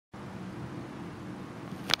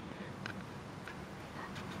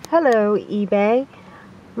Hello eBay.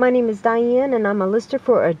 My name is Diane and I'm a lister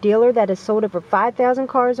for a dealer that has sold over 5,000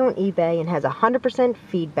 cars on eBay and has 100%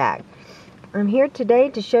 feedback. I'm here today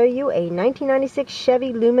to show you a 1996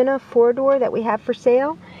 Chevy Lumina 4-door that we have for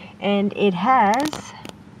sale, and it has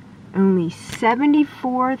only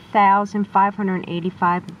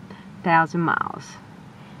 74,585 miles.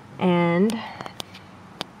 And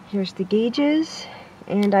here's the gauges,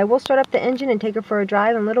 and I will start up the engine and take her for a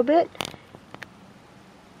drive in a little bit.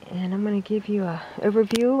 And I'm going to give you an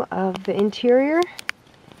overview of the interior.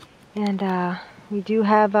 And we do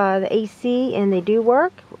have the AC, and they do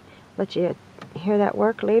work. Let you hear that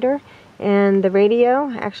work later. And the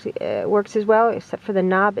radio actually works as well, except for the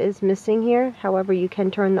knob is missing here. However, you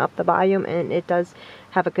can turn up the volume, and it does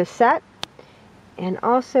have a cassette. And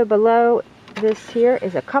also below this here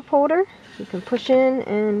is a cup holder you can push in,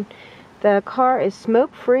 and the car is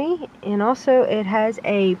smoke free, and also it has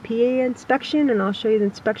a PA inspection, and I'll show you the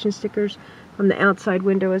inspection stickers from the outside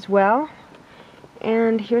window as well.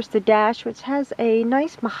 And here's the dash, which has a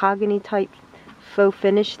nice mahogany type faux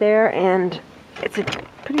finish there, and it's a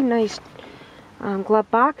pretty nice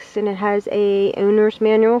glove box, and it has a owner's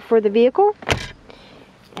manual for the vehicle.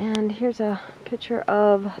 And here's a picture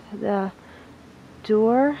of the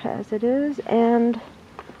door as it is, and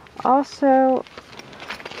also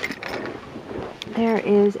there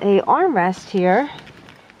is a armrest here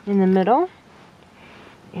in the middle,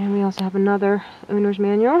 and we also have another owner's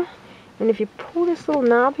manual. And if you pull this little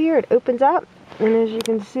knob here, it opens up, and as you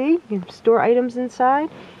can see, you can store items inside.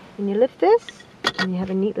 And you lift this, and you have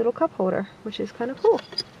a neat little cup holder, which is kind of cool.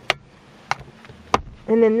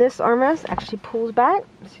 And then this armrest actually pulls back,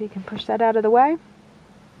 so you can push that out of the way.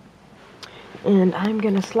 And I'm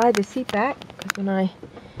going to slide the seat back, because when I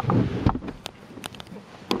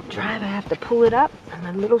drive I have to pull it up. I'm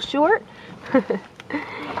a little short.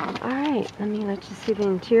 Alright, let me let you see the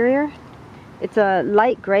interior. It's a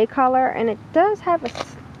light gray color, and it does have a,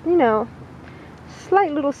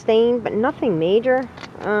 slight little stain, but nothing major.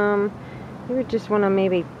 You would just want to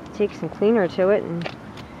maybe take some cleaner to it and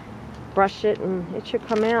brush it, and it should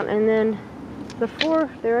come out. And then the floor,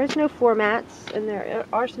 there is no floor mats, and there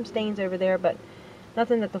are some stains over there, but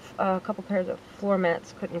nothing that the couple pairs of floor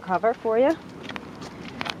mats couldn't cover for you.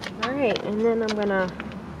 Alright, and then I'm going to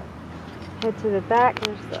head to the back.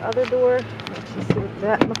 There's the other door. Let's see what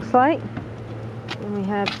that looks like. And we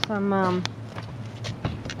have some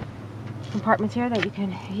compartments here that you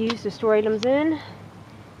can use to store items in. And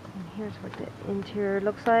here's what the interior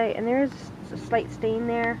looks like. And there's a slight stain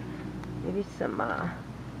there. Maybe some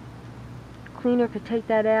cleaner could take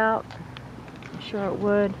that out. I'm sure it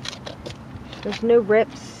would. There's no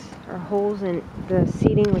rips or holes in the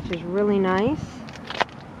seating, which is really nice.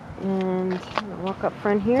 And I'm going to walk up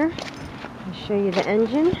front here and show you the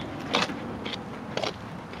engine.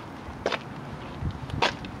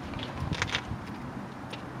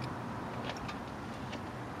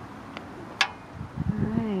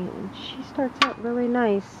 Alright, and she starts out really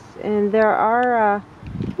nice. And there are, a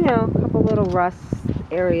couple little rust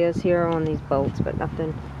areas here on these bolts, but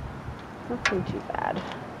nothing too bad.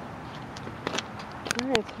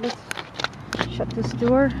 Alright, so let's shut this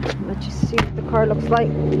door, let you see what the car looks like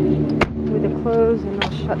with the clothes, and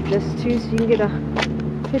I'll shut this too so you can get a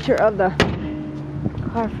picture of the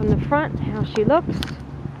car from the front, how she looks.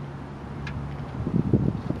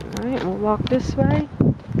 Alright, we'll walk this way,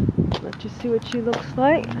 let you see what she looks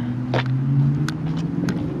like.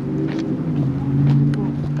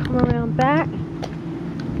 We'll come around back.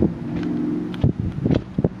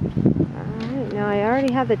 Alright, now I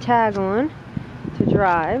already have the tag on to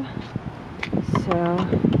drive. So,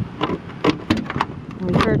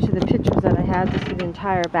 refer to the pictures that I had to see the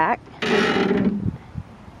entire back. And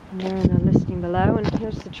they're in the listing below. And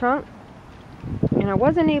here's the trunk. And I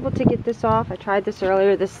wasn't able to get this off. I tried this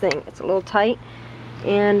earlier. This thing, it's a little tight.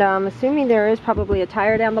 And I'm assuming there is probably a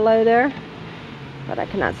tire down below there, but I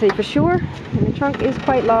cannot say for sure. And the trunk is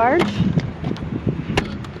quite large.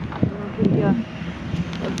 I'll give you a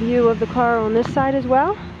view of the car on this side as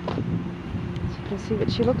well, so you can see what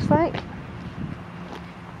she looks like.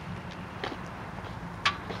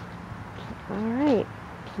 Alright,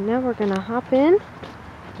 now we're going to hop in,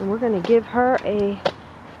 and we're going to give her a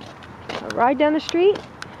ride down the street,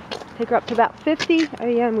 take her up to about 50. Oh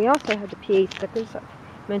yeah, and we also had the PA stickers. I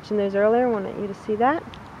mentioned those earlier. I wanted you to see that.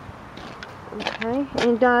 Okay,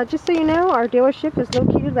 and just so you know, our dealership is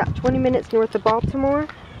located about 20 minutes north of Baltimore,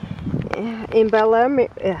 in Bel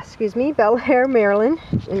Air, Maryland,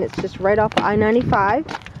 and it's just right off I-95.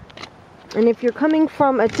 And if you're coming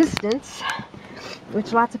from a distance,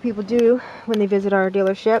 which lots of people do when they visit our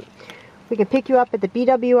dealership, we can pick you up at the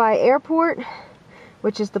BWI airport,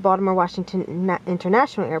 which is the Baltimore Washington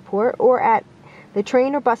International Airport, or at the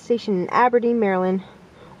train or bus station in Aberdeen, Maryland,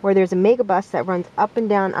 where there's a mega bus that runs up and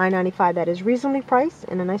down I-95 that is reasonably priced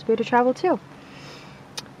and a nice way to travel too.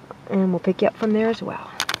 And we'll pick you up from there as well.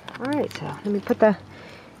 Alright, so let me put the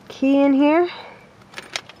key in here,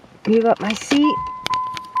 move up my seat.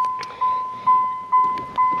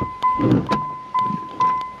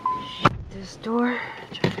 Shut this door.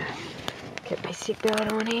 Try to get my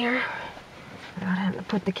seatbelt on here without having to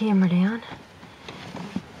put the camera down.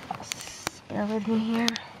 Just bear with me here.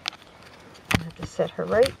 I have to set her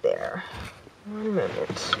right there. 1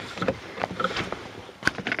 minute.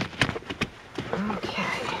 Okay.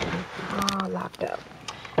 All locked up.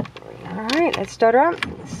 Alright, let's start her up.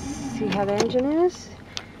 Let's see how the engine is.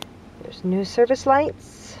 There's no service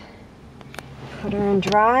lights. Put her in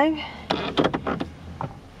drive.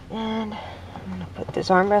 And I'm going to put this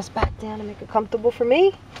armrest back down to make it comfortable for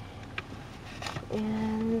me.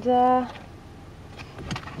 And we're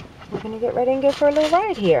going to get ready and go for a little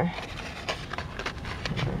ride here.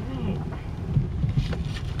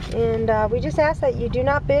 And we just ask that you do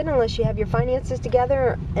not bid unless you have your finances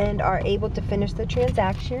together and are able to finish the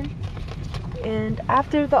transaction. And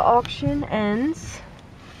after the auction ends,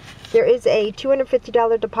 there is a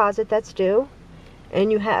 $250 deposit that's due.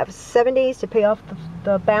 And you have 7 days to pay off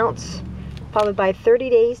the bounce, followed by 30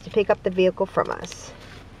 days to pick up the vehicle from us.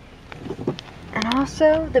 And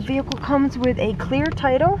also, the vehicle comes with a clear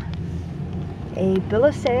title, a bill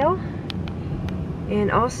of sale, and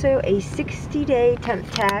also a 60-day temp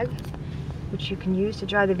tag, which you can use to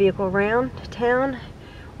drive the vehicle around town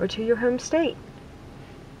or to your home state.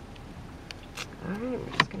 Alright,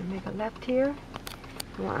 we're just going to make a left here.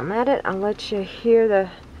 While I'm at it, I'll let you hear the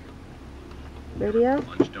radio.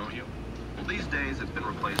 Lunch, don't you? Well, these days it's been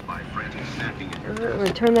replaced by frantic snacking. Alright, I'm going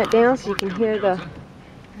to turn that down so you can hear the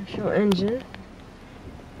actual engine.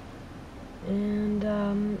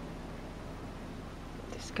 And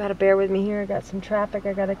just gotta bear with me here. I got some traffic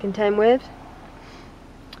I gotta contend with.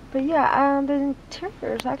 But yeah, the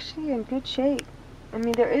interior is actually in good shape. I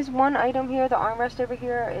mean, there is one item here. The armrest over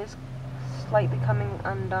here is slightly coming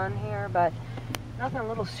undone here, but nothing a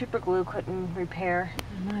little super glue couldn't repair,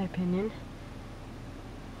 in my opinion.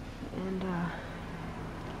 And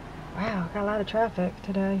wow, got a lot of traffic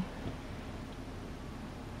today.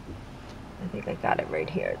 I think I got it right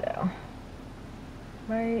here though.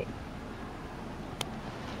 Right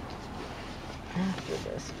after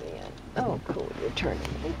this man. Oh cool, you're turning.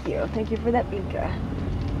 Thank you for that Binka.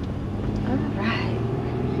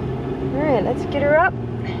 Alright, let's get her up.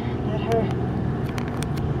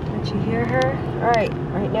 Let you hear her. Alright,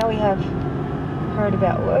 right now we have heard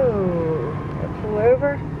about, whoa, gotta pull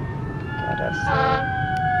over. Gotta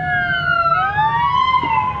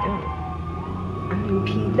don't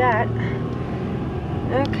impede that.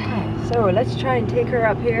 Okay, so let's try and take her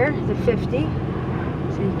up here to 50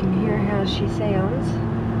 so you can hear how she sounds.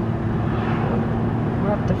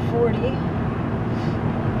 We're up to 40.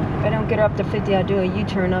 If I don't get her up to 50, I'll do a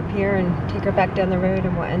U-turn up here and take her back down the road,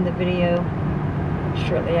 and we'll end the video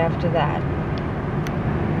shortly after that.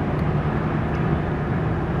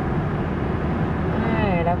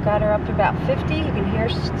 Alright, I've got her up to about 50. You can hear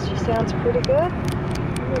she sounds pretty good.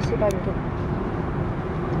 Let me see if I can get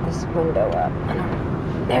this window up.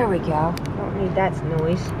 There we go. Don't need that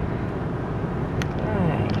noise.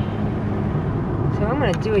 Alright. So I'm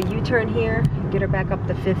going to do a U-turn here and get her back up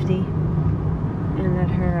to 50. And let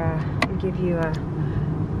her give you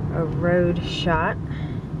a road shot.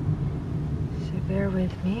 So bear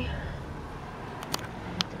with me. I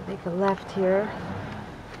have to make a left here.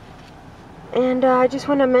 And I just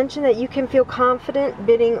want to mention that you can feel confident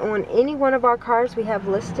bidding on any one of our cars we have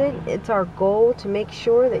listed. It's our goal to make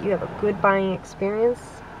sure that you have a good buying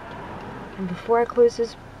experience. And before I close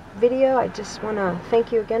this video, I just want to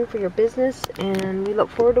thank you again for your business, and we look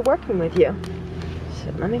forward to working with you.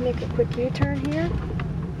 So let me make a quick U-turn here.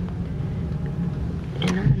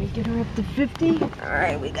 And I'm going to get her up to 50.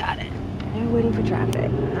 Alright, we got it. No waiting for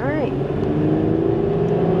traffic. Alright.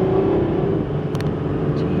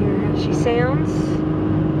 Did you hear how she sounds?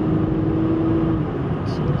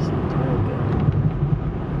 She's doing good.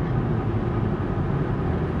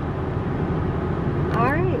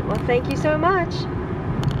 Alright, well thank you so much.